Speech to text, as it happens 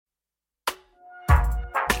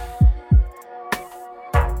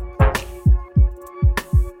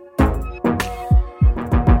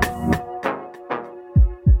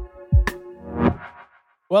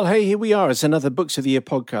Well, hey, here we are. It's another Books of the Year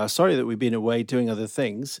podcast. Sorry that we've been away doing other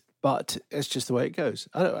things, but it's just the way it goes.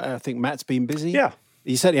 I think Matt's been busy. Yeah.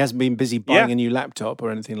 He certainly hasn't been busy buying a new laptop or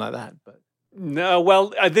anything like that. But No,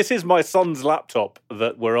 well, this is my son's laptop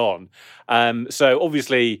that we're on. So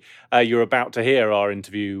obviously you're about to hear our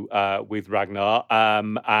interview with Ragnar,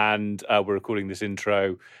 and we're recording this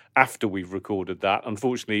intro after we've recorded that.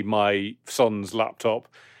 Unfortunately, my son's laptop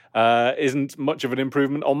isn't much of an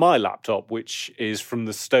improvement on my laptop, which is from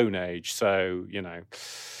the Stone Age. So,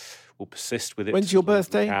 we'll persist with it. When's your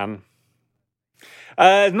birthday?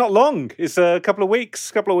 Not long. It's a couple of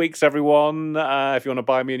weeks. Everyone. If you want to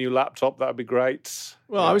buy me a new laptop, that'd be great.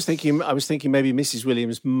 Well, I was thinking maybe Mrs.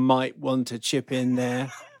 Williams might want to chip in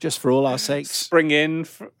there just for all our sakes. Spring in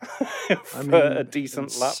for a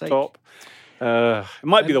decent laptop. It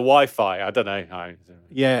might be the Wi-Fi. I don't know.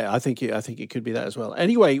 Yeah, I think it could be that as well.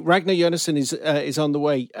 Anyway, Ragnar Jonasson is on the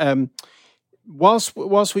way.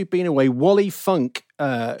 Whilst we've been away, Wally Funk,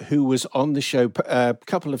 who was on the show a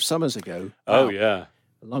couple of summers ago. A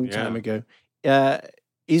long time ago,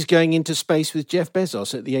 is going into space with Jeff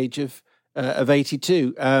Bezos at the age of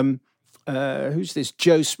 82. Who's this?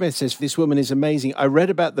 Joe Smith says, this woman is amazing. I read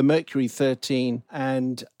about the Mercury 13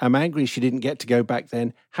 and I'm angry she didn't get to go back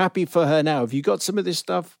then. Happy for her now. Have you got some of this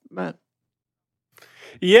stuff, Matt?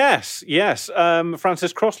 Yes.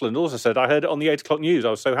 Frances Crossland also said, I heard it on the 8 o'clock news.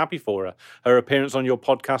 I was so happy for her. Her appearance on your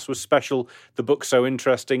podcast was special. The book's so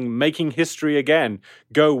interesting. Making history again.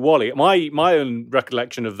 Go Wally. My own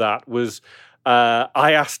recollection of that was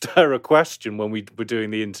I asked her a question when we were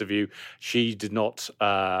doing the interview. She did not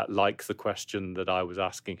like the question that I was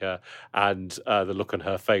asking her, and the look on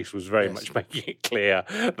her face was very much making it clear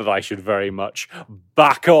that I should very much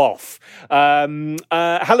back off.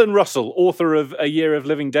 Helen Russell, author of A Year of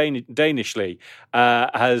Living Danishly,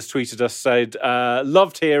 has tweeted us, said,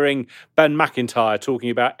 loved hearing Ben McIntyre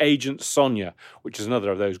talking about Agent Sonia, which is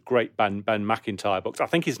another of those great Ben McIntyre books. I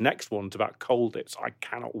think his next one's about Colditz. I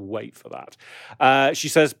cannot wait for that. She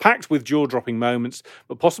says, packed with jaw-dropping moments,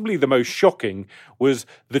 but possibly the most shocking was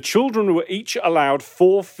the children were each allowed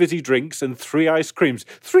 4 fizzy drinks and 3 ice creams.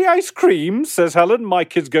 3 ice creams, says Helen. My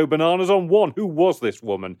kids go bananas on 1. Who was this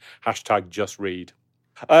woman? #JustRead.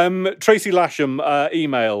 Tracy Lasham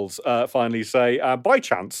emails finally say, by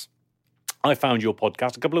chance, I found your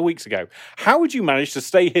podcast a couple of weeks ago. How would you manage to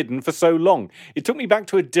stay hidden for so long? It took me back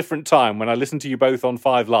to a different time when I listened to you both on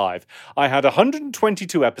 5 Live. I had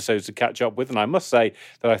 122 episodes to catch up with, and I must say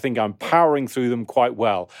that I think I'm powering through them quite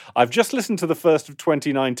well. I've just listened to the first of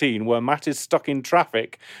 2019 where Matt is stuck in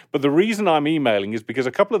traffic, but the reason I'm emailing is because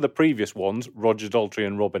a couple of the previous ones, Roger Daltrey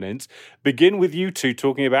and Robin Ince, begin with you two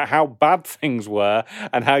talking about how bad things were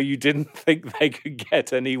and how you didn't think they could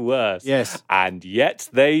get any worse. Yes. And yet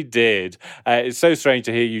they did. It's so strange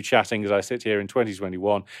to hear you chatting as I sit here in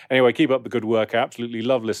 2021. Anyway, keep up the good work. I absolutely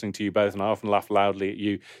love listening to you both, and I often laugh loudly at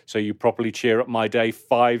you, so you properly cheer up my day.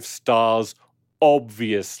 5 stars,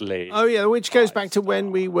 obviously. Oh, yeah, which goes back to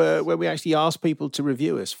when we actually asked people to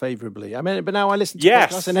review us favourably. I mean, but now I listen to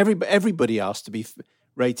podcasts, and everybody asked to be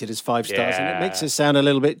rated as 5 stars, and it makes us sound a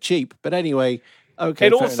little bit cheap. But anyway... Okay,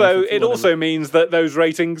 it also means that those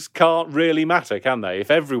ratings can't really matter, can they?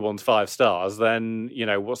 If everyone's 5 stars, then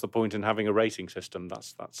what's the point in having a rating system?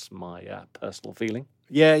 That's my personal feeling.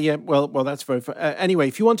 Yeah. Well, that's very. Anyway,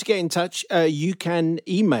 if you want to get in touch, you can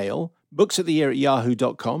email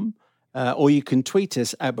booksoftheyear@yahoo.com, or you can tweet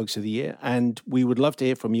us at Books of the Year, and we would love to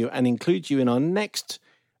hear from you and include you in our next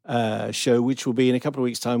show, which will be in a couple of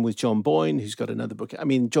weeks' time with John Boyne, who's got another book. I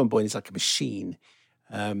mean, John Boyne is like a machine.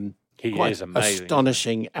 He is amazing.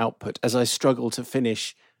 Astonishing output as I struggle to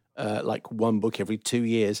finish like one book every 2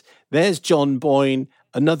 years. There's John Boyne,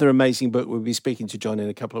 another amazing book. We'll be speaking to John in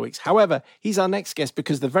a couple of weeks. However, he's our next guest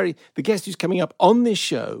because the guest who's coming up on this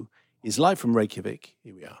show is live from Reykjavik.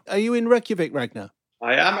 Here we are. Are you in Reykjavik, Ragnar?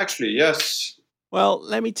 I am actually, yes. Well,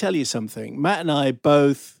 let me tell you something. Matt and I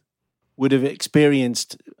both would have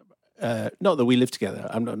experienced, not that we live together,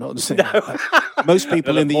 I'm not saying that. Most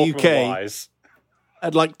people in the UK...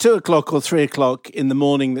 at like 2 o'clock or 3 o'clock in the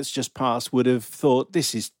morning that's just passed would have thought,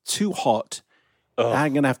 this is too hot.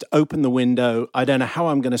 I'm going to have to open the window. I don't know how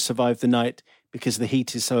I'm going to survive the night because the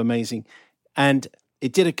heat is so amazing. And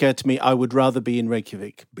it did occur to me I would rather be in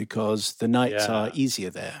Reykjavik because the nights are easier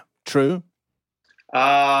there. True? No,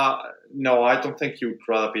 I don't think you'd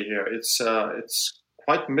rather be here. It's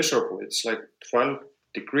quite miserable. It's like 12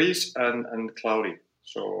 degrees and cloudy.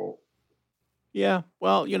 So... yeah,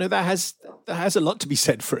 well, that has a lot to be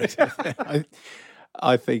said for it.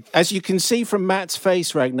 I think, as you can see from Matt's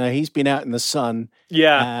face, Ragnar, he's been out in the sun.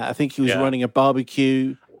 Yeah, I think he was running a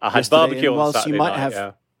barbecue. I had barbecue on Saturday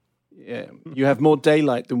night. Yeah, you have more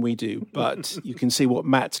daylight than we do, but you can see what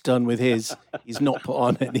Matt's done with his. He's not put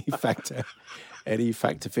on any factor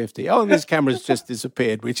 50. Oh, and this camera's just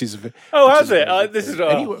disappeared, which is has it? This is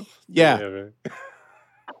anyway. Yeah.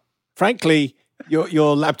 Frankly,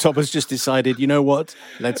 your laptop has just decided. You know what?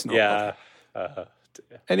 Let's not. Yeah.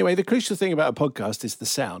 Anyway, the crucial thing about a podcast is the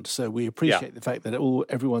sound. So we appreciate the fact that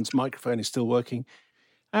everyone's microphone is still working.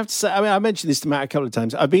 I have to say, I mentioned this to Matt a couple of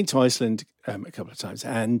times. I've been to Iceland a couple of times,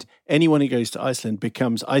 and anyone who goes to Iceland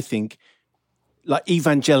becomes, I think, like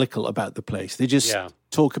evangelical about the place. They just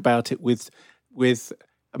talk about it with.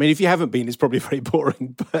 I mean, if you haven't been, it's probably very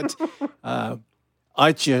boring. But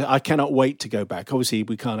I cannot wait to go back. Obviously,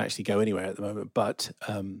 we can't actually go anywhere at the moment, but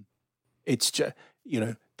it's just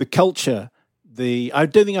the culture. I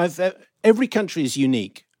don't think every country is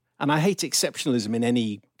unique, and I hate exceptionalism in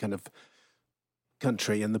any kind of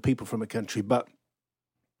country and the people from a country, but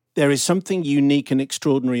there is something unique and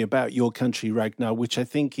extraordinary about your country, Ragnar, which I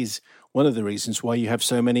think is one of the reasons why you have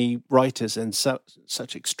so many writers and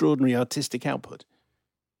such extraordinary artistic output.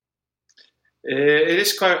 It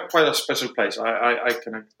is quite a special place. I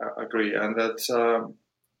can agree, and that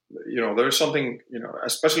there is something,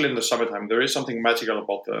 especially in the summertime, there is something magical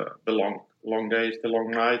about the long days, the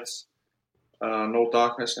long nights, no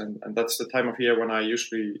darkness, and that's the time of year when I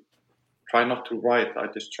usually try not to write. I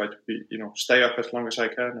just try to stay up as long as I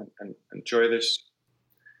can and enjoy this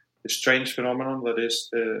strange phenomenon that is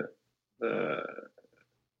the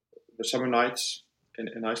summer nights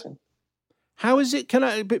in Iceland. How is it?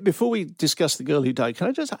 Before we discuss The Girl Who Died,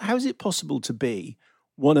 how is it possible to be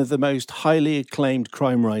one of the most highly acclaimed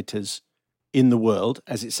crime writers in the world,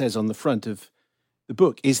 as it says on the front of the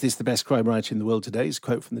book? Is this the best crime writer in the world today? Is a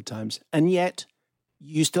quote from the Times, and yet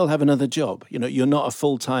you still have another job. You're not a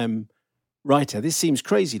full-time writer. This seems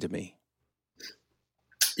crazy to me.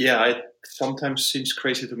 Yeah, it sometimes seems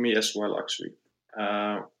crazy to me as well, actually.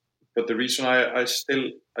 But the reason I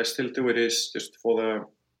still do it is just for the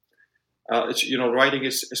writing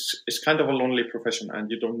is kind of a lonely profession, and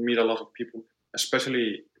you don't meet a lot of people,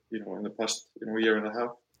 especially in the past year and a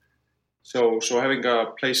half. So having a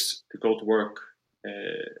place to go to work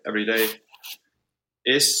every day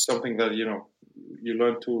is something that you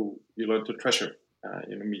learn to treasure.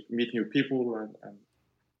 Meet new people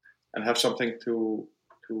and have something to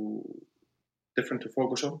different to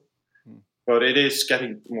focus on. But it is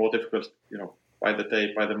getting more difficult, by the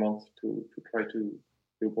day, by the month, to try to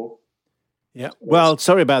do both. Yeah. Well,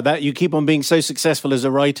 sorry about that. You keep on being so successful as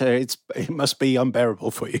a writer. It must be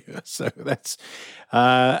unbearable for you. So that's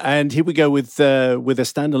and here we go with a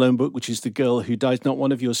standalone book, which is The Girl Who Died. Not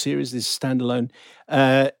one of your series. This is standalone.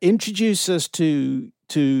 Introduce us to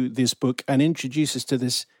this book and introduce us to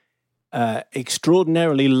this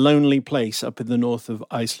extraordinarily lonely place up in the north of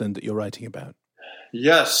Iceland that you're writing about.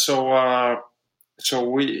 Yes. I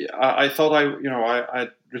thought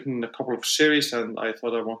I'd written a couple of series, and I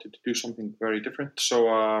thought I wanted to do something very different. So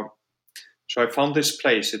I found this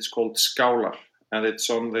place. It's called Skálar, and it's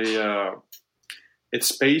on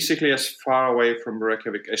it's basically as far away from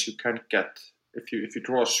Reykjavik as you can get. If you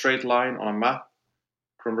draw a straight line on a map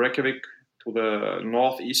from Reykjavik to the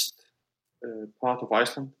northeast part of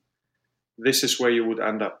Iceland, this is where you would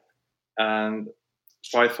end up. And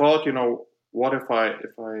so I thought, what if I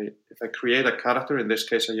create a character, in this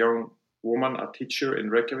case a young woman, a teacher in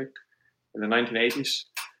Reykjavik in the 1980s,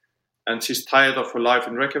 and she's tired of her life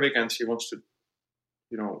in Reykjavik and she wants to,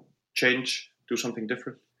 change, do something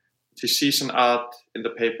different. She sees an ad in the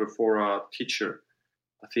paper for a teacher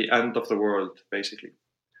at the end of the world, basically.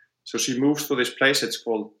 So she moves to this place. It's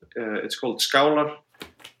called Skálar,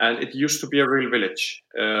 and it used to be a real village.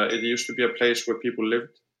 It used to be a place where people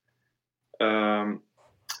lived.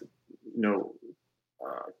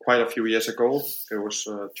 Quite a few years ago. It was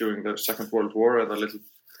during the Second World War and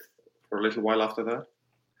for a little while after that.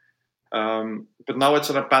 But now it's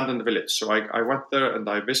an abandoned village. So I went there and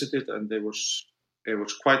I visited, and it was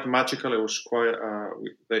quite magical. It was quite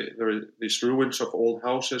there are these ruins of old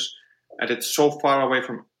houses, and it's so far away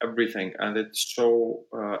from everything, and it's so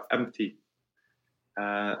empty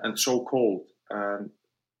and so cold. And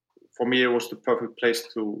for me, it was the perfect place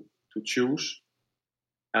to choose.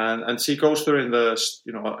 And she goes there in the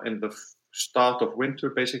start of winter,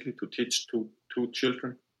 basically, to teach two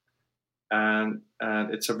children, and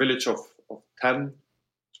it's a village of 10,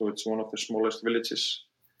 so it's one of the smallest villages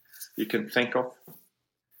you can think of.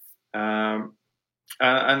 And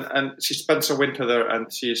she spends a winter there, and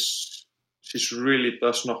she's really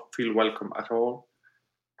does not feel welcome at all,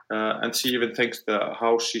 and she even thinks the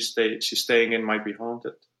house she's staying in might be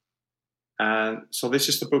haunted. And so this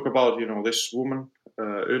is the book about this woman,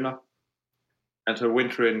 Una, and her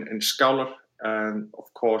winter in Skaular, and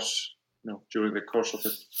of course, during the course of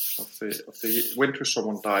the winter,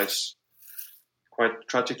 someone dies quite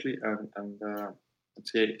tragically, and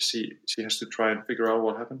she has to try and figure out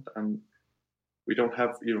what happened. And we don't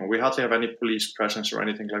have, we hardly have any police presence or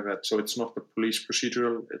anything like that. So it's not the police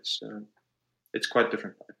procedural. It's quite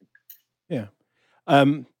different, I think. Yeah.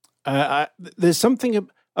 There's something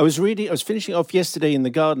I was finishing off yesterday in the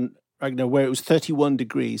garden, Ragnar, where it was 31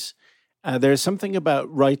 degrees. There is something about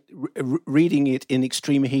reading it in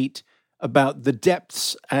extreme heat about the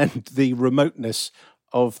depths and the remoteness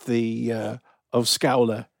of of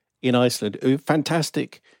Skaular in Iceland. A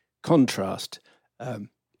fantastic contrast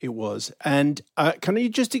it was. And can you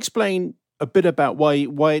just explain a bit about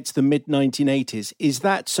why it's the mid 1980s? Is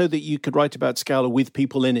that so that you could write about Skaular with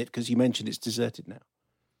people in it? Because you mentioned it's deserted now.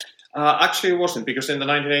 Actually, it wasn't, because in the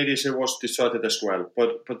 1980s it was deserted as well.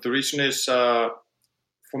 But the reason is, for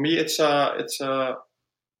me, it's a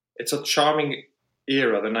charming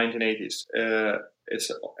era, the 1980s.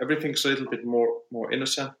 Everything's a little bit more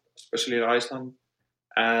innocent, especially in Iceland.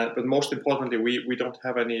 But most importantly, we don't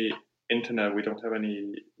have any internet, we don't have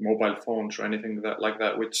any mobile phones or anything like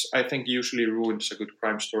that, which I think usually ruins a good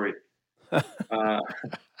crime story.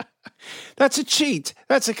 That's a cheat.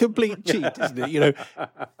 That's a complete cheat, isn't it?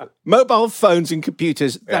 Mobile phones and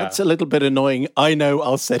computers, that's a little bit annoying. I know,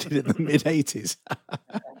 I'll set it in the mid-80s.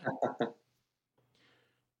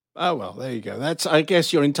 Oh, well, there you go. I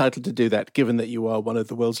guess you're entitled to do that, given that you are one of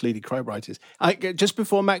the world's leading crime writers. Just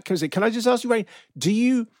before Matt comes in, can I just ask you, Ray,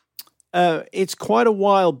 it's quite a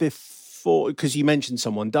while before, because you mentioned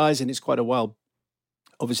someone dies, and it's quite a while,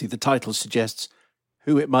 obviously the title suggests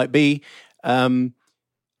who it might be. Do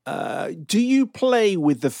you play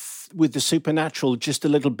with the supernatural just a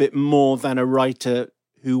little bit more than a writer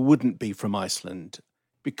who wouldn't be from Iceland?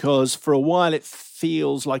 Because for a while it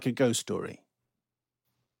feels like a ghost story.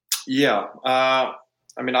 Yeah.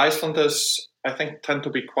 Icelanders, I think, tend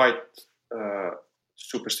to be quite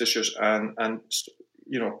superstitious and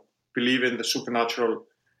believe in the supernatural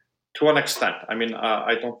to an extent.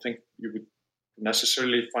 I don't think you would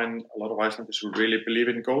necessarily find a lot of Icelanders who really believe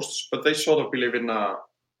in ghosts, but they sort of believe in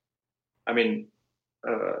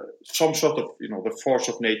some sort of, the force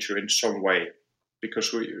of nature in some way,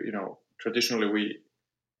 because traditionally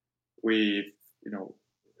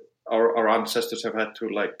our ancestors have had to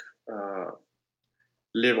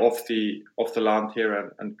live off the land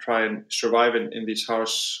here and try and survive in these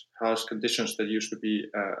harsh conditions that used to be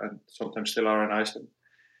and sometimes still are in Iceland.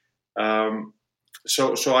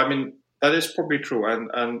 That is probably true,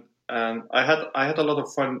 and I had a lot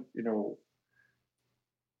of fun,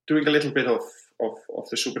 doing a little bit of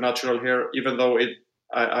the supernatural here, even though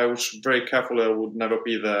I was very careful that it would never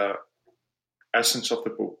be the essence of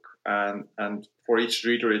the book, and for each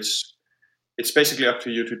reader it's basically up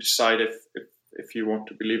to you to decide if you want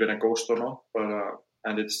to believe in a ghost or not,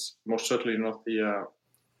 and it's most certainly not the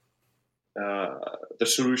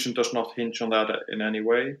solution does not hinge on that in any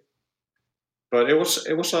way. But it was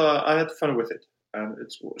I had fun with it, and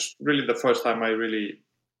it was really the first time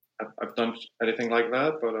I've done anything like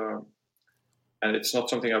that. But and it's not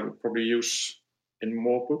something I would probably use in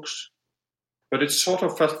more books. But it's sort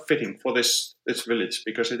of fitting for this village,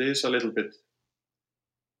 because it is a little bit,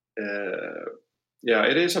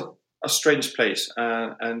 it is a strange place,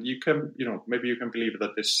 and you can maybe you can believe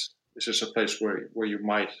that this is a place where you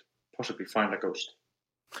might possibly find a ghost.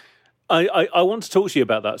 I want to talk to you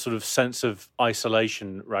about that sort of sense of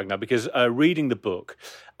isolation, Ragnar, because reading the book,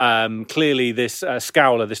 clearly this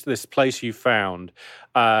Skaular, this place you found,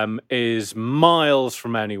 is miles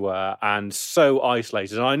from anywhere and so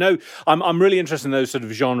isolated. And I know I'm really interested in those sort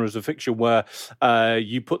of genres of fiction where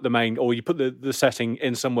you put the setting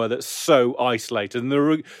in somewhere that's so isolated, and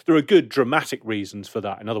there are good dramatic reasons for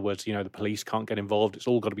that. In other words, the police can't get involved. It's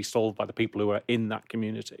all got to be solved by the people who are in that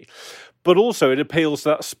community. But also it appeals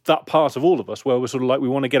to that part of all of us where we're sort of like, we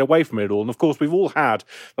want to get away from it all. And of course, we've all had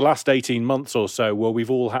the last 18 months or so where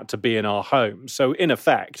we've all had to be in our homes. So in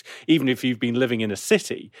effect, even if you've been living in a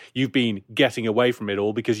city, you've been getting away from it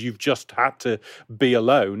all because you've just had to be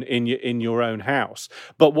alone in your own house.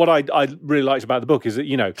 But what I really liked about the book is that,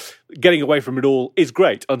 getting away from it all is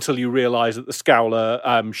great until you realise that the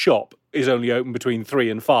Skaular shop is only open between 3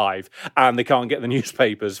 and 5, and they can't get the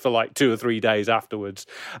newspapers for like 2 or 3 days afterwards.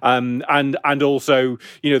 And also,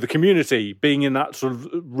 the community, being in that sort of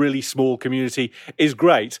really small community is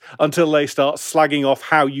great until they start slagging off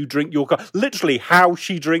how you drink your coffee. Literally, how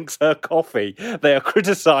she drinks her coffee. They are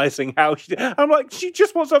criticising how she... I'm like, she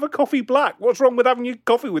just wants to have a coffee black. What's wrong with having your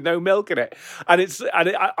coffee with no milk in it? And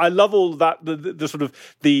I love all that, the sort of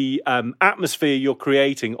the atmosphere you're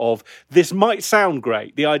creating of this might sound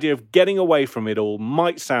great. The idea of getting away from it all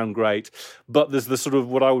might sound great, but there's the sort of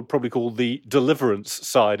what I would probably call the deliverance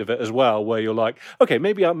side of it as well, where you're like, okay,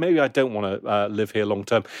 maybe I don't want to live here long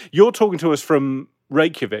term. You're talking to us from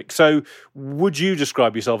Reykjavik, so would you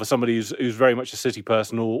describe yourself as somebody who's very much a city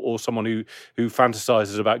person, or someone who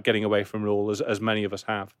fantasizes about getting away from it all, as many of us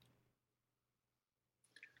have?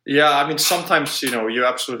 Yeah, I mean, sometimes, you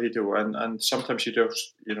absolutely do. And sometimes you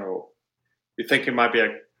just, you think it might be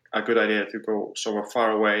a good idea to go somewhere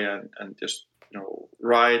far away and just,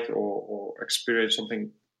 ride or experience something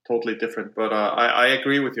totally different. But I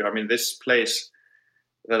agree with you. I mean, this place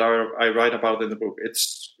that I write about in the book,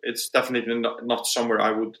 it's definitely not somewhere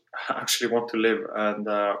I would actually want to live. And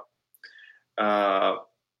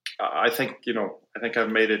I think, I've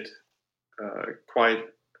made it quite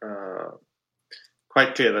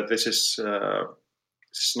clear that this is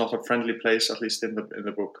not a friendly place, at least in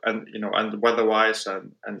the book, and and weather-wise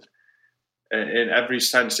and in every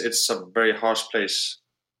sense, it's a very harsh place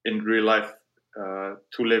in real life to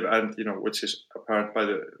live, and which is apparent by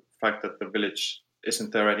the fact that the village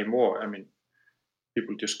isn't there anymore. I mean,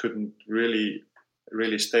 people just couldn't really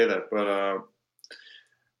stay there. But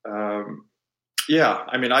yeah,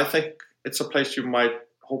 I mean, I think it's a place you might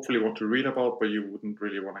hopefully want to read about, but you wouldn't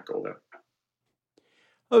really want to go there.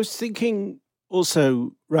 I was thinking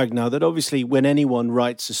also, Ragnar, that obviously when anyone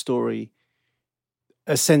writes a story,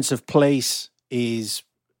 a sense of place is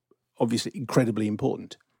obviously incredibly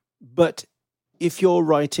important. But if you're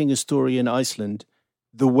writing a story in Iceland,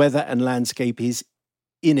 the weather and landscape is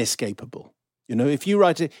inescapable. If you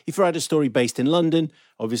write a story based in London,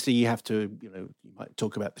 obviously you have to, you might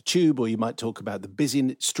talk about the tube, or you might talk about the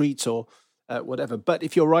busy streets, or whatever. But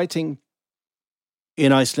if you're writing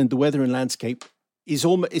in Iceland, the weather and landscape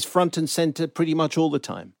is front and center pretty much all the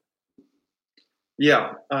time.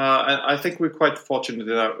 Yeah, I think we're quite fortunate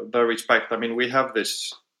in that respect. I mean, we have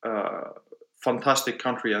this fantastic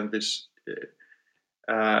country and this,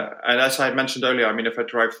 and as I mentioned earlier, I mean, if I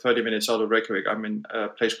drive 30 minutes out of Reykjavik, I'm in a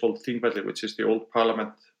place called Thingvellir, which is the old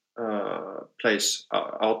parliament place,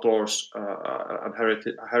 outdoors, a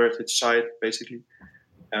heritage site, basically,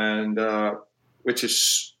 and which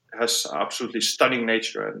has absolutely stunning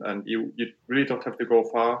nature, and you really don't have to go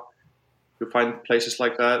far to find places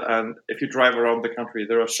like that. And if you drive around the country,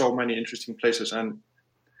 there are so many interesting places, and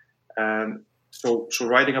so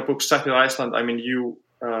writing a book set in Iceland, I mean, you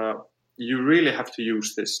really have to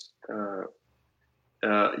use this.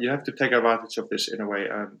 You have to take advantage of this in a way,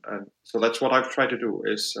 and so that's what I've tried to do,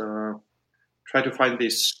 is try to find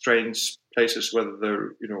these strange places, whether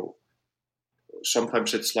they're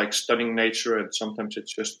sometimes it's like stunning nature, and sometimes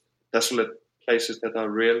it's just desolate places that are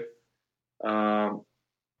real.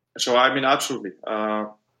 So I mean, absolutely,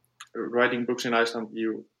 writing books in Iceland,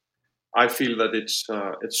 I feel that it's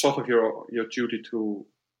sort of your duty to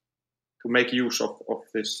make use of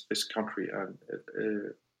this country and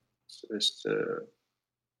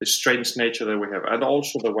this strange nature that we have, and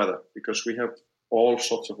also the weather, because we have all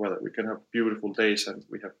sorts of weather. We can have beautiful days,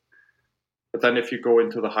 but then if you go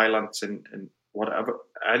into the highlands in whatever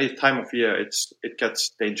any time of year, it gets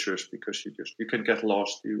dangerous, because you can get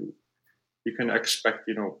lost. You can expect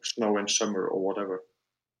snow in summer or whatever.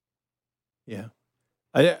 Yeah,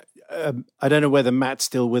 I don't know whether Matt's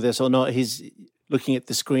still with us or not. He's looking at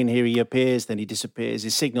the screen here. He appears, then he disappears.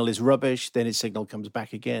 His signal is rubbish. Then his signal comes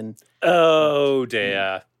back again. Oh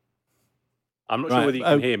dear! I'm not sure whether you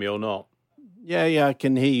can hear me or not. Yeah, I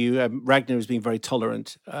can hear you. Ragnar is being very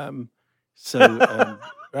tolerant. So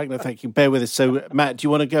Ragnar, thank you. Bear with us. So Matt, do you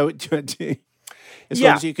want to go? As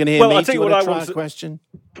long as you can hear me, do you want to try a question?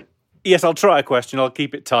 Yes, I'll try a question. I'll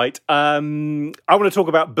keep it tight. I want to talk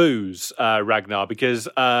about booze, Ragnar, because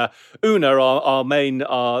Una, our main,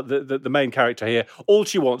 the main character here, all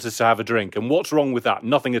she wants is to have a drink. And what's wrong with that?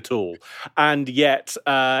 Nothing at all. And yet,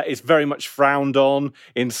 it's very much frowned on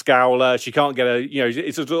in Skåla. She can't get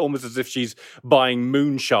it's almost as if she's buying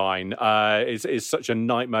moonshine. It's such a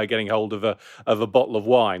nightmare getting hold of a bottle of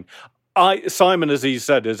wine. Simon, as he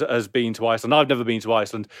said, has been to Iceland. I've never been to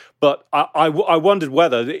Iceland, but I wondered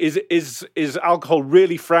whether is alcohol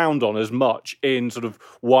really frowned on as much in sort of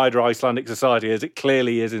wider Icelandic society as it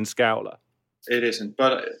clearly is in Skåla? it isn't.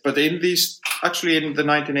 But in the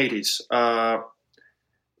 1980s,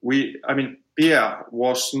 beer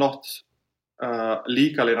was not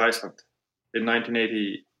legal in Iceland in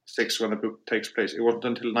 1986 when the book takes place. It wasn't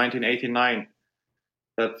until 1989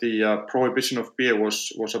 that the prohibition of beer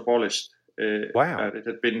was abolished. Wow! And it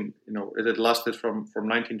had been, it had lasted from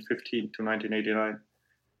 1915 to 1989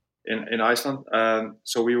 in Iceland, and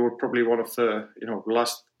so we were probably one of the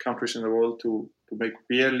last countries in the world to make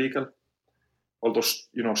beer legal. Although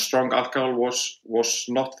strong alcohol was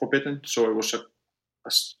not forbidden, so it was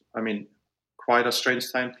quite a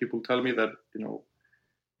strange time. People tell me that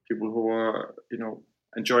people who were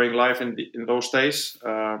enjoying life in those days,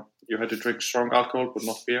 you had to drink strong alcohol but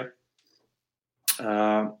not beer.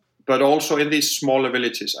 But also in these smaller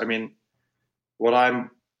villages, what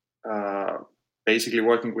I'm basically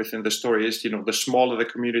working with in the story is the smaller the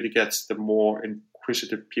community gets, the more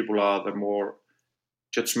inquisitive people are, the more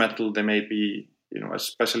judgmental they may be,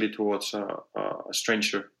 especially towards a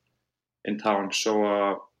stranger in town.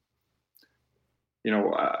 So,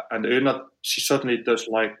 and Una, she certainly does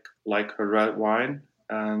like her red wine,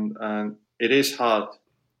 and it is hard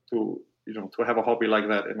to have a hobby like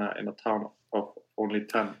that in a town of only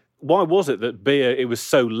 10. Why was it that it was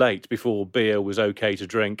so late before beer was okay to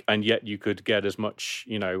drink, and yet you could get as much,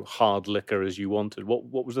 hard liquor as you wanted?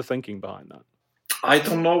 What was the thinking behind that? I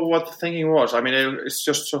don't know what the thinking was. It's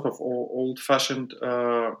just sort of old-fashioned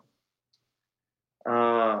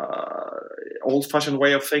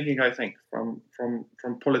way of thinking, I think, from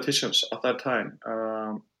politicians at that time.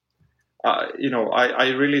 I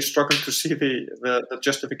really struggle to see the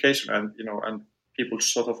justification, and people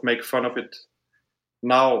sort of make fun of it.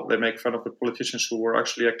 Now they make fun of the politicians who were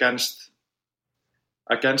actually against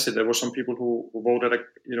it. There were some people who voted,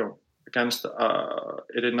 against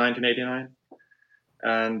it in 1989,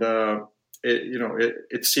 and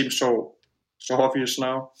it seems so obvious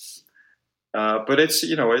now. But it's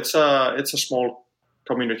a small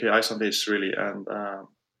community, Iceland is really, and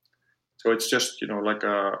so it's just like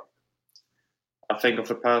a thing of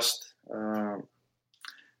the past,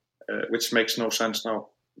 which makes no sense now,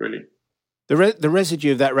 really. The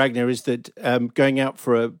residue of that, Ragnar, is that going out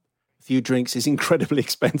for a few drinks is incredibly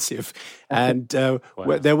expensive. And wow.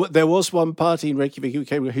 there was one party in Reykjavik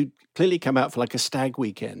who clearly come out for like a stag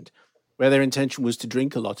weekend where their intention was to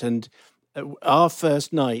drink a lot. And our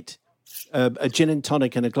first night, a gin and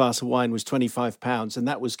tonic and a glass of wine was £25, and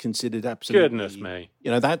that was considered absolutely... Goodness me.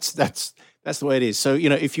 That's the way it is. So,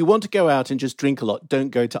 if you want to go out and just drink a lot, don't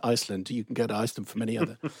go to Iceland. You can go to Iceland for many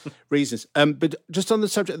other reasons. But just on the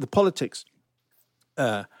subject of the politics,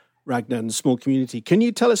 Ragnar, and the small community, can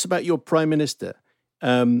you tell us about your prime minister,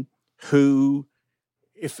 who,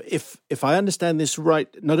 if I understand this right,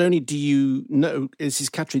 not only do you know, this is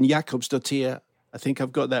Katrin Jakobsdottir, I think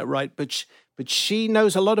I've got that right, but she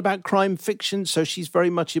knows a lot about crime fiction, so she's very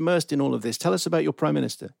much immersed in all of this. Tell us about your prime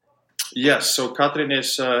minister. Yes, so Katrin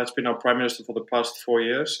has been our prime minister for the past 4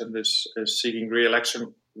 years, and is seeking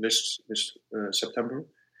re-election this September.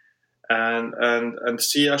 And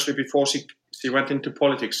she actually, before she went into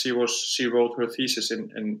politics, she wrote her thesis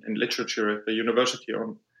in literature at the university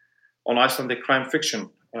on Icelandic crime fiction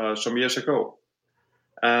some years ago,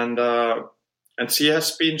 and she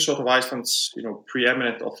has been sort of Iceland's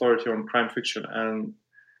preeminent authority on crime fiction,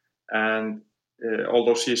 and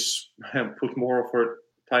although she's put more of her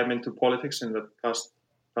time into politics in the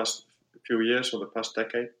past few years or the past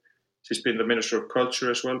decade, she's been the Minister of Culture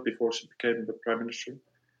as well before she became the Prime Minister.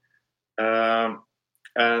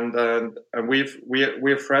 And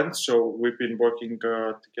we're friends, so we've been working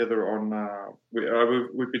together on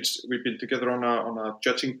we've been together on a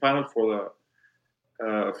judging panel for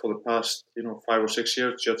the past 5 or 6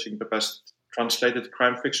 years, judging the best translated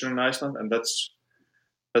crime fiction in Iceland, and that's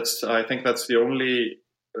I think that's the only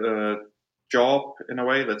job in a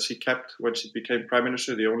way that she kept when she became Prime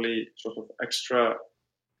Minister, the only sort of extra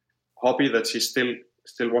hobby that she still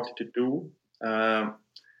wanted to do.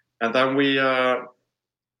 And then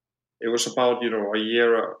it was about a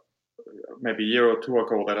year, maybe a year or two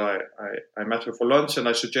ago that I met her for lunch, and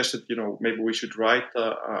I suggested maybe we should write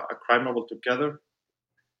a crime novel together,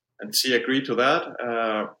 and she agreed to that.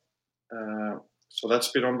 So that's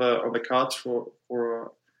been on the cards for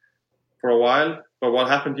a while. But what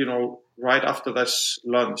happened, right after this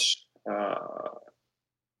lunch,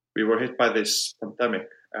 we were hit by this pandemic,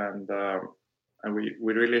 and we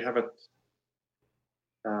really haven't.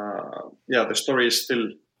 The story is still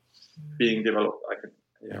being developed, I think.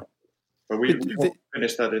 Yeah, but we will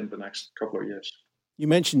finish that in the next couple of years. You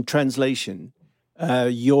mentioned translation.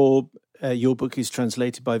 Your book is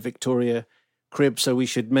translated by Victoria crib, so we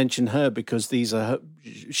should mention her because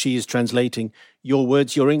she is translating your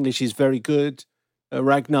words. Your English is very good.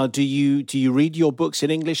 Ragnar, do you read your books in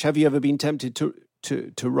English? Have you ever been tempted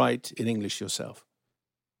to write in English yourself?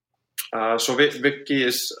 So Vicky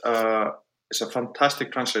is a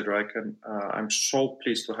fantastic translator. I'm so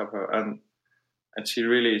pleased to have her, and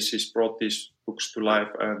she's brought these books to life.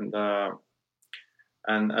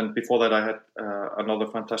 And before that, I had another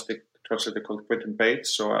fantastic translator called Quentin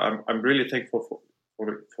Bates. So I'm really thankful for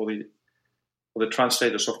the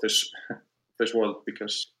translators of this world,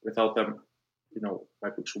 because without them, my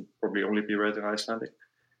books would probably only be read in Icelandic.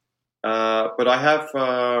 But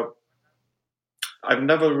I've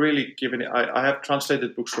never really given it. I have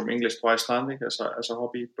translated books from English to Icelandic as a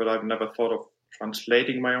hobby, but I've never thought of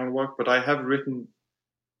translating my own work. But I have written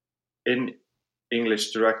in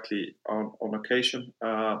English directly on occasion,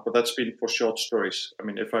 but that's been for short stories. I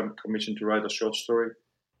mean, if I'm commissioned to write a short story,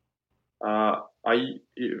 for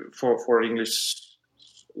an English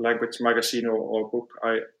language magazine or book,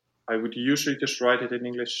 I would usually just write it in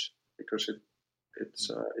English because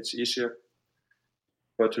it's easier.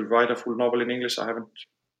 But to write a full novel in English, I haven't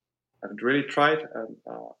really tried, and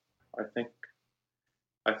I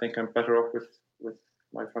think I'm better off with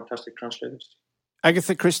my fantastic translators.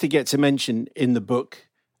 Agatha Christie gets a mention in the book.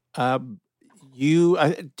 Didn't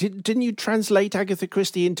you translate Agatha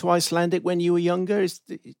Christie into Icelandic when you were younger? Is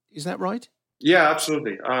that right? Yeah,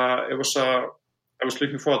 absolutely. I was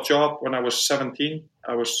looking for a job when I was 17.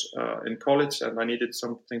 I was in college and I needed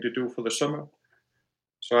something to do for the summer.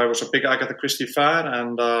 So I was a big Agatha Christie fan,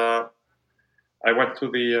 and I went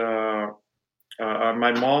to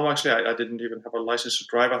my mom. Actually, I didn't even have a license to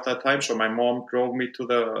drive at that time, so my mom drove me to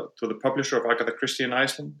the publisher of Agatha Christie in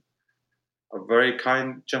Iceland, a very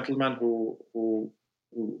kind gentleman who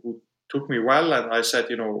took me well. And I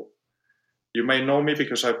said, you may know me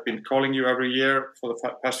because I've been calling you every year for the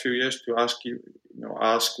past few years to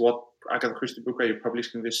ask what Agatha Christie book are you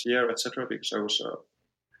publishing this year, etc. Because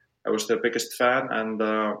I was their biggest fan, and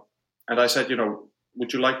I said,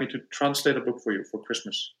 would you like me to translate a book for you for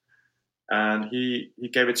Christmas? And he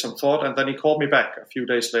gave it some thought, and then he called me back a few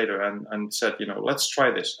days later and said, let's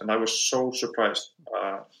try this. And I was so surprised,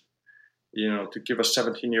 to give a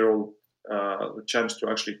 17-year-old the chance to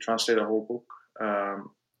actually translate a whole book.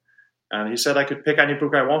 And he said I could pick any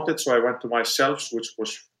book I wanted, so I went to my shelves, which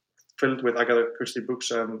was filled with Agatha Christie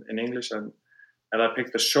books in English, and I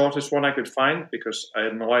picked the shortest one I could find because I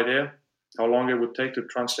had no idea how long it would take to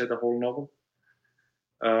translate a whole novel.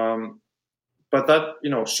 But that,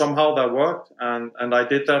 somehow that worked, and I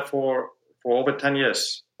did that for over 10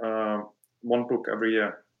 years, one book every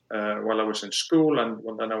year while I was in school and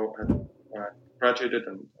when I graduated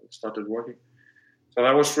and started working. So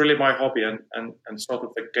that was really my hobby and sort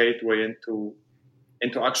of the gateway into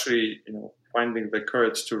actually, finding the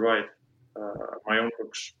courage to write my own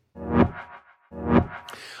books.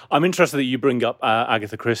 I'm interested that you bring up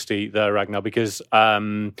Agatha Christie there, Ragnar, because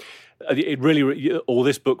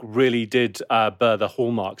this book really did bear the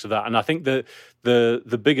hallmarks of that. And I think that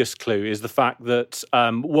the biggest clue is the fact that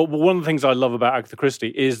one of the things I love about Agatha Christie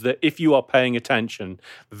is that if you are paying attention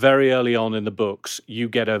very early on in the books, you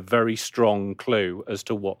get a very strong clue as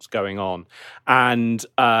to what's going on. And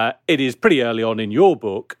it is pretty early on in your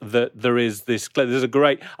book that there's a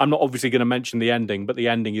great, I'm not obviously going to mention the ending, but the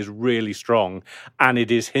ending is really strong, and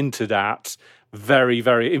it is hinted at very,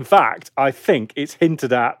 very, in fact, I think it's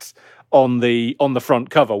hinted at on the front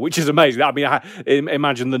cover, which is amazing. I mean,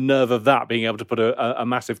 imagine the nerve of that, being able to put a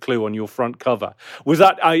massive clue on your front cover. Was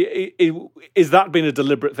that is that been a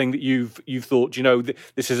deliberate thing that you've thought?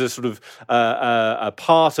 This is a sort of a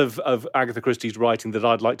part of Agatha Christie's writing that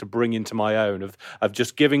I'd like to bring into my own, of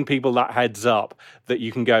just giving people that heads up that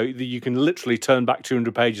you can literally turn back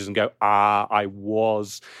 200 pages and go,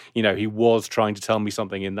 he was trying to tell me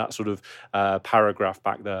something in that sort of paragraph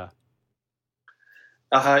back there.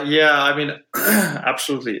 Yeah, I mean,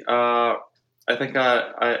 absolutely. I think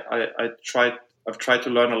I've tried to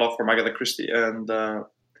learn a lot from Agatha Christie, and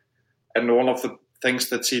one of the things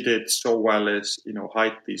that she did so well is,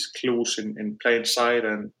 hide these clues in plain sight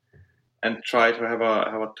and try to have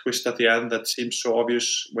a twist at the end that seems so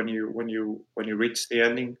obvious when you reach the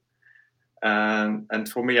ending. And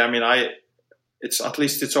for me, I mean, it's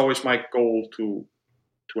always my goal to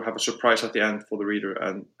have a surprise at the end for the reader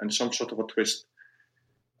and some sort of a twist.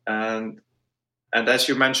 And as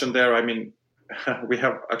you mentioned there, I mean, we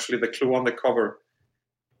have actually the clue on the cover,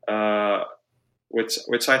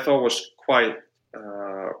 which I thought was quite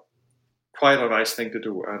a nice thing to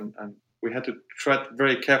do, and we had to tread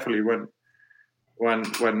very carefully when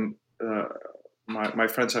my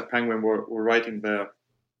friends at Penguin were writing the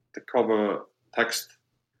cover text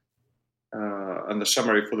and the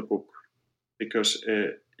summary for the book, because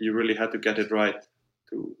you really had to get it right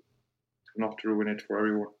to not ruin it for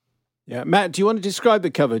everyone. Yeah, Matt, do you want to describe the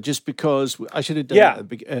cover? Just because I should have done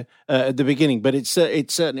it at the beginning, but it's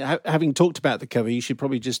certainly, having talked about the cover, you should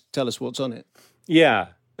probably just tell us what's on it. Yeah.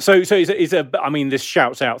 So it's a. I mean, this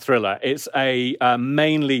shouts out thriller. It's a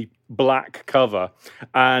mainly black cover,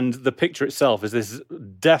 and the picture itself is this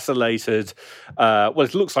desolated. Well,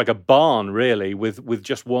 it looks like a barn, really, with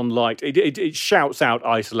just one light. It shouts out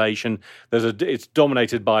isolation. It's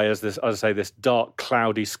dominated by, as I say, this dark,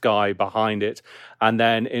 cloudy sky behind it, and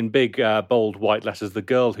then in big, bold white letters, the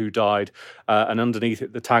girl who died, and underneath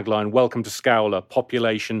it, the tagline: "Welcome to Scowler,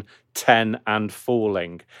 population 10 and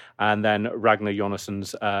falling," and then Ragnar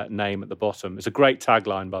Jonasson's name at the bottom. It's a great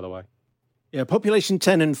tagline, by the way. Yeah, population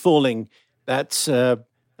 10 and falling. That's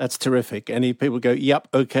terrific. Any people go, yep,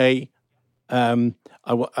 okay. I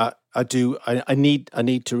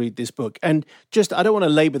need to read this book. And just, I don't want to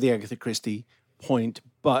labour the Agatha Christie point,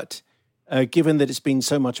 but given that it's been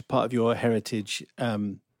so much a part of your heritage,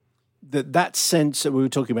 that sense that we were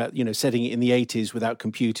talking about, setting it in the 80s without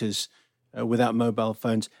computers, without mobile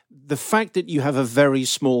phones, the fact that you have a very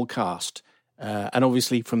small cast, and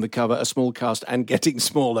obviously from the cover, a small cast and getting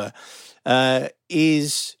smaller,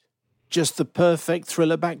 is just the perfect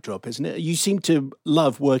thriller backdrop, isn't it? You seem to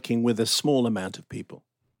love working with a small amount of people.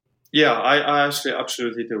 Yeah, I actually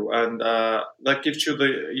absolutely do, and that gives you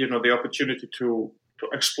the opportunity to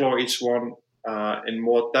explore each one in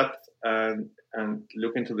more depth and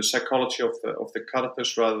look into the psychology of the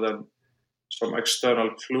characters rather than some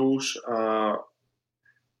external clues.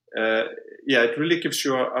 It really gives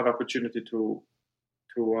you an opportunity to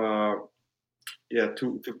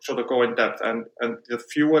sort of go in depth, and the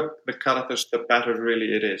fewer the characters, the better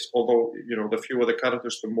really it is. Although the fewer the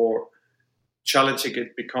characters, the more challenging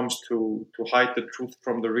it becomes to hide the truth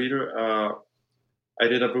from the reader. I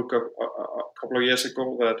did a book a couple of years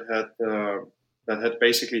ago that had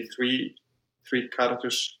basically three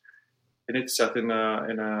characters in it, set in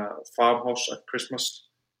a farmhouse at Christmas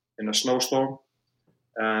in a snowstorm,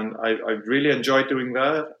 and I really enjoyed doing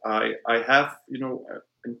that. I have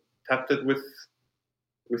been tempted with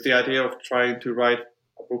the idea of trying to write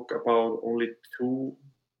a book about only two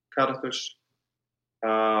characters,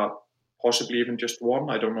 possibly even just one.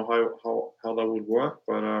 I don't know how that would work,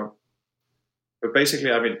 but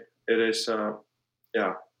basically, I mean, it is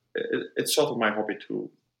it's sort of my hobby to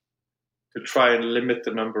try and limit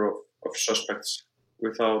the number of suspects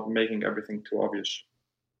without making everything too obvious.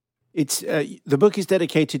 It's the book is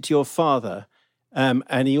dedicated to your father,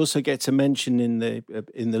 and he also gets a mention in the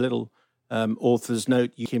little author's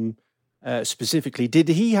note. You him specifically. Did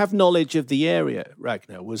he have knowledge of the area,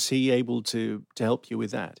 Ragnar? Was he able to help you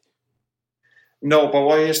with that? No, but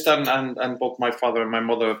what he has done, and both my father and my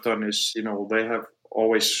mother have done, is they have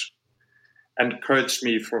always encouraged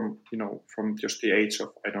me from just the age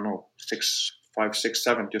of 5, 6,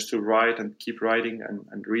 7, just to write and keep writing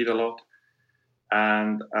and read a lot,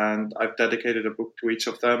 and I've dedicated a book to each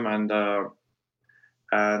of them, they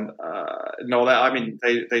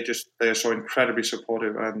are so incredibly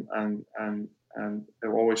supportive, and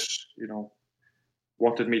they've always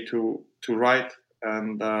wanted me to write,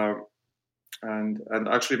 and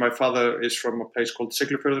actually my father is from a place called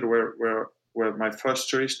Siglufjörður where my first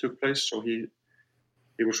series took place, so he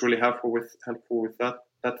was really helpful with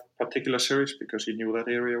that particular series because he knew that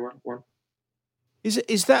area well.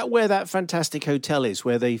 Is that where that fantastic hotel is,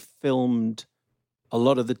 where they filmed a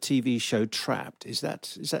lot of the TV show Trapped? Is that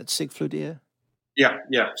Siglufjörður? Yeah,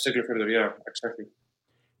 Siglufjörður, yeah, exactly.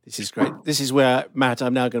 This is great. This is where, Matt,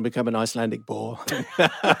 I'm now going to become an Icelandic bore.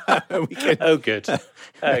 Oh, good.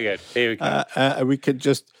 Here we go. We could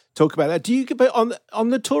just talk about that. Do you, but on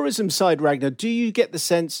the tourism side, Ragnar, do you get the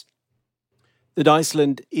sense that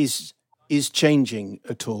Iceland is changing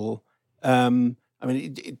at all?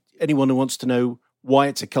 Anyone who wants to know why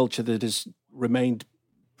it's a culture that has remained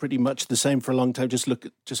pretty much the same for a long time, just look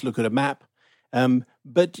at a map.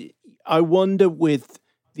 But I wonder, with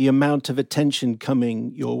the amount of attention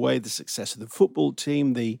coming your way, the success of the football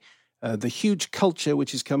team, the huge culture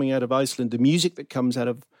which is coming out of Iceland, the music that comes out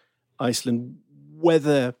of Iceland,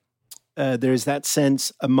 whether there is that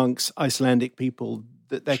sense amongst Icelandic people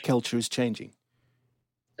that their culture is changing.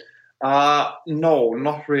 No,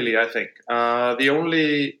 not really. I think the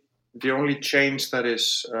only change that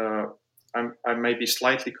is I may be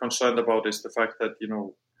slightly concerned about is the fact that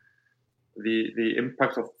the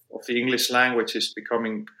impact of the English language is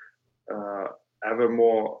becoming ever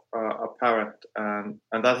more apparent, and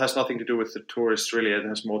that has nothing to do with the tourists really. It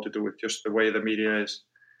has more to do with just the way the media is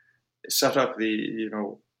set up.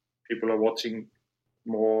 people are watching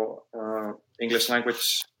more English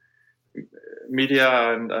language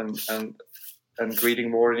media and reading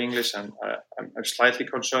more in English. And I'm slightly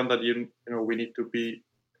concerned that we need to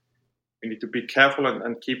be careful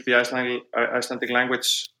and keep the Icelandic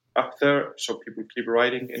language up there, so people keep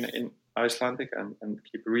writing in Icelandic and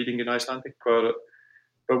keep reading in Icelandic.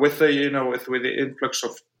 But with the influx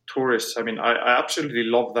of tourists, I mean, I absolutely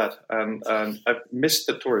love that, and I've missed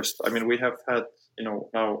the tourists. I mean, we have had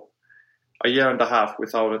now a year and a half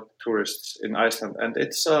without tourists in Iceland, and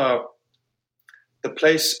it's the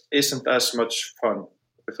place isn't as much fun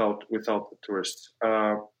without the tourists.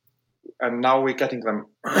 And now we're getting them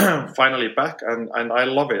finally back, and I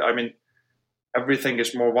love it. I mean, everything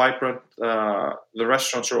is more vibrant. The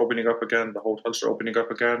restaurants are opening up again. The hotels are opening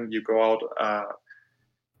up again. You go out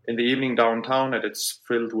in the evening downtown, and it's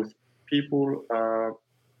filled with people.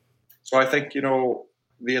 So I think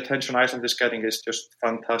the attention Iceland is getting is just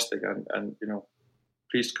fantastic, and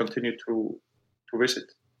please continue to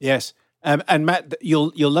visit. Yes, and Matt,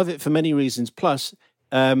 you'll love it for many reasons. Plus,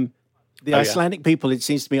 the Icelandic people, it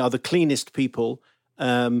seems to me, are the cleanest people.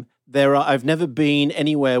 I've never been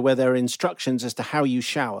anywhere where there are instructions as to how you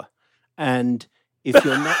shower, and if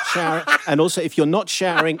you're not showering, and also if you're not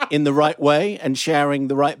showering in the right way and showering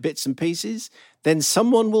the right bits and pieces, then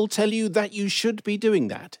someone will tell you that you should be doing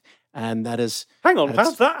that. And that is, hang on,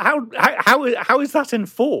 how's that? How is that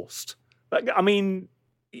enforced? Like, I mean,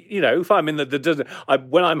 if I'm in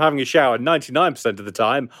when I'm having a shower, 99% of the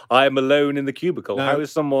time I am alone in the cubicle. No, how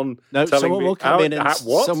is someone? No, telling someone me, will come in and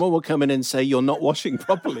what? Someone will come in and say you're not washing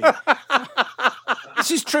properly.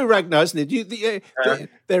 This is true, Ragnar, isn't it?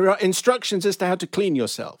 There are instructions as to how to clean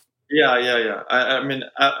yourself. Yeah. I mean,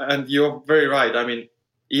 and you're very right. I mean,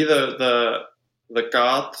 either the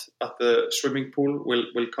guard at the swimming pool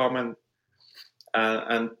will come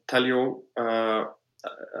and tell you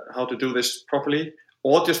how to do this properly,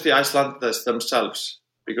 or just the Icelanders themselves,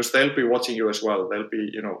 because they'll be watching you as well. They'll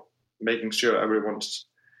be, making sure everyone's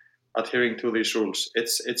adhering to these rules.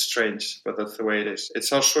 It's strange, but that's the way it is.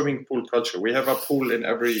 It's our swimming pool culture. We have a pool in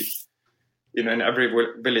every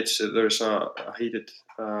village. There's a heated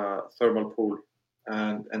thermal pool,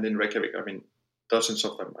 and in Reykjavik, I mean, dozens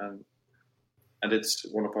of them, and it's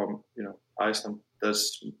one of our,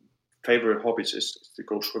 Iceland's favorite hobbies is to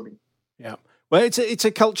go swimming. Yeah. Well, it's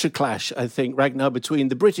a culture clash, I think, Ragnar, between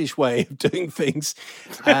the British way of doing things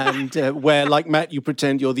and where, like Matt, you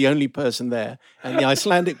pretend you're the only person there, and the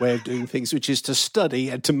Icelandic way of doing things, which is to study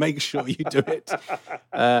and to make sure you do it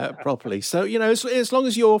properly. So, as long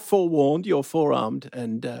as you're forewarned, you're forearmed,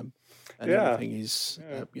 and everything is,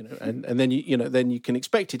 and then then you can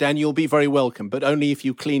expect it, and you'll be very welcome, but only if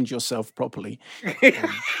you cleaned yourself properly.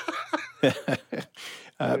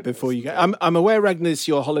 Before you go, I'm aware, Ragnar, it's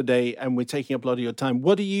your holiday, and we're taking up a lot of your time.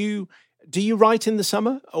 What do you write in the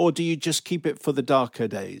summer, or do you just keep it for the darker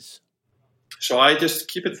days? So I just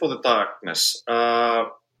keep it for the darkness.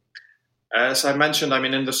 As I mentioned, I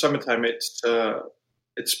mean, in the summertime, it's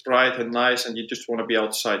bright and nice, and you just want to be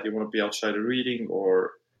outside. You want to be outside reading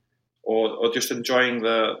or just enjoying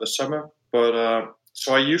the summer. But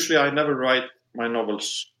so I never write my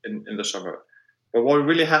novels in the summer. But what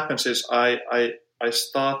really happens is I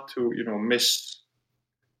start to, miss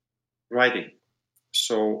writing.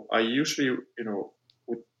 So I usually,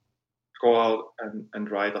 would go out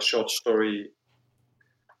and write a short story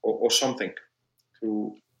or something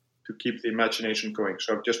to keep the imagination going.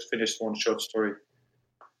 So I've just finished one short story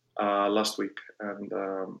last week, and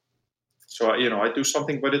so I do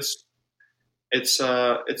something, but it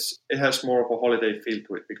has more of a holiday feel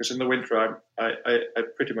to it, because in the winter I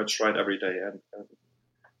pretty much write every day, and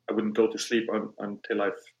I wouldn't go to sleep until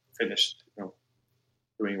I've finished,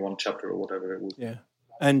 doing one chapter or whatever it would. Yeah,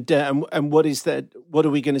 and what is that? What are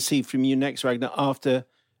we going to see from you next, Ragnar? After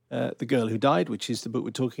The Girl Who Died, which is the book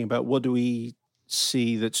we're talking about, what do we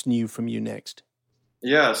see that's new from you next?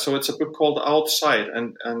 Yeah, so it's a book called Outside,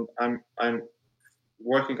 and I'm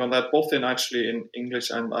working on that both in English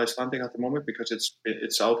and Icelandic at the moment, because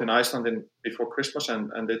it's out in Iceland before Christmas,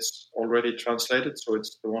 and it's already translated. So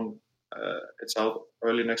it's the one. It's out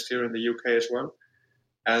early next year in the UK as well,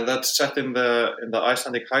 and that's set in the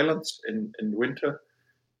Icelandic Highlands in winter.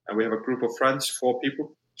 And we have a group of friends, 4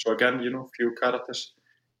 people. So again, few characters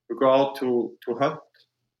who go out to hunt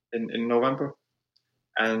in November,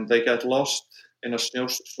 and they get lost in a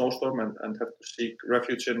snowstorm and have to seek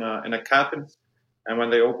refuge in a cabin. And when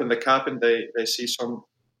they open the cabin, they see something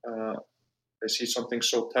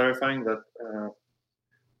so terrifying that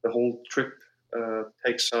the whole trip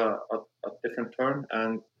takes a different turn,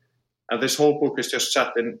 and this whole book is just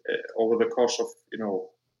set in over the course of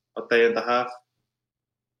a day and a half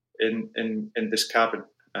in this cabin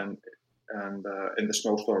and in the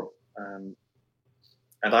snowstorm.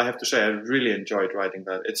 And I have to say, I really enjoyed writing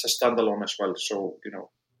that. It's a standalone as well, so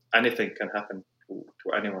anything can happen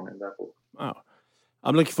to anyone in that book. Wow.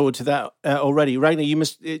 I'm looking forward to that already. Ragnar, you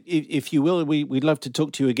must, if you will, we'd love to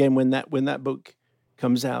talk to you again when that book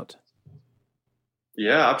comes out.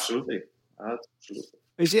 Yeah, absolutely.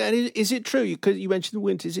 Is it true? Because you mentioned the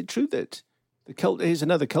winter. Is it true that here's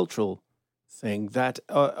another cultural thing, that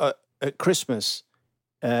at Christmas,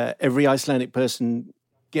 every Icelandic person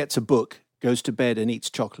gets a book, goes to bed, and eats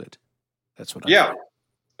chocolate? That's what.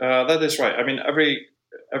 That is right. I mean, every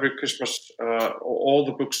Christmas, all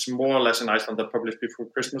the books more or less in Iceland are published before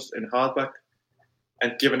Christmas in hardback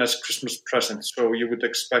and given as Christmas presents. So you would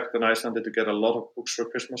expect an Icelander to get a lot of books for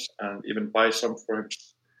Christmas and even buy some for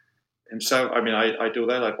himself. I mean, I do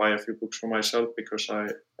that. I buy a few books for myself because I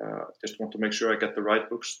just want to make sure I get the right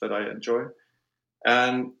books that I enjoy.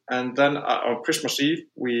 And then on Christmas Eve,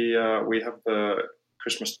 we have the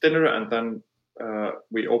Christmas dinner, and then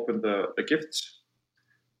we open the gifts,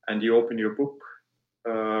 and you open your book.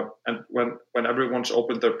 And when everyone's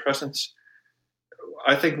opened their presents,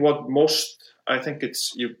 I think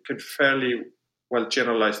you can fairly well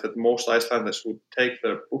generalize that most Icelanders would take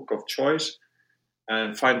their book of choice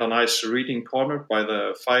and find a nice reading corner by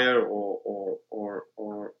the fire or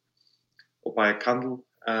by a candle,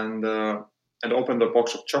 and open the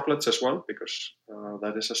box of chocolates as well, because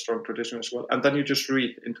that is a strong tradition as well. And then you just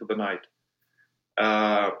read into the night.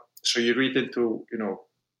 So you read into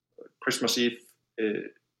Christmas Eve.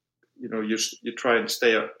 You try and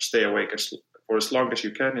stay awake for as long as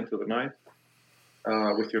you can into the night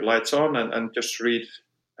with your lights on, and just read,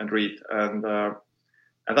 and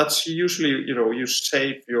that's usually you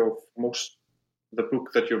save the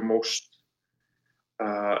book that you're most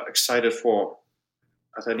excited for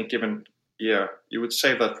at any given year. You would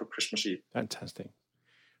save that for Christmas Eve. Fantastic.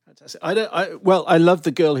 I love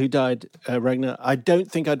The Girl Who Died, Ragnar. I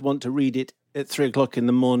don't think I'd want to read it at 3:00 in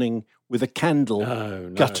the morning with a candle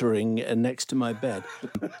guttering next to my bed.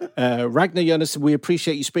 Ragnar Jonasson, we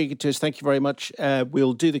appreciate you speaking to us. Thank you very much.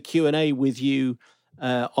 We'll do the Q&A with you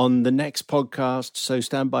on the next podcast, so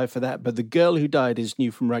stand by for that. But The Girl Who Died is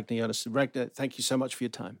new from Ragnar Jonasson. Ragnar, thank you so much for your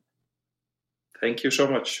time. Thank you so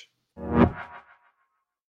much.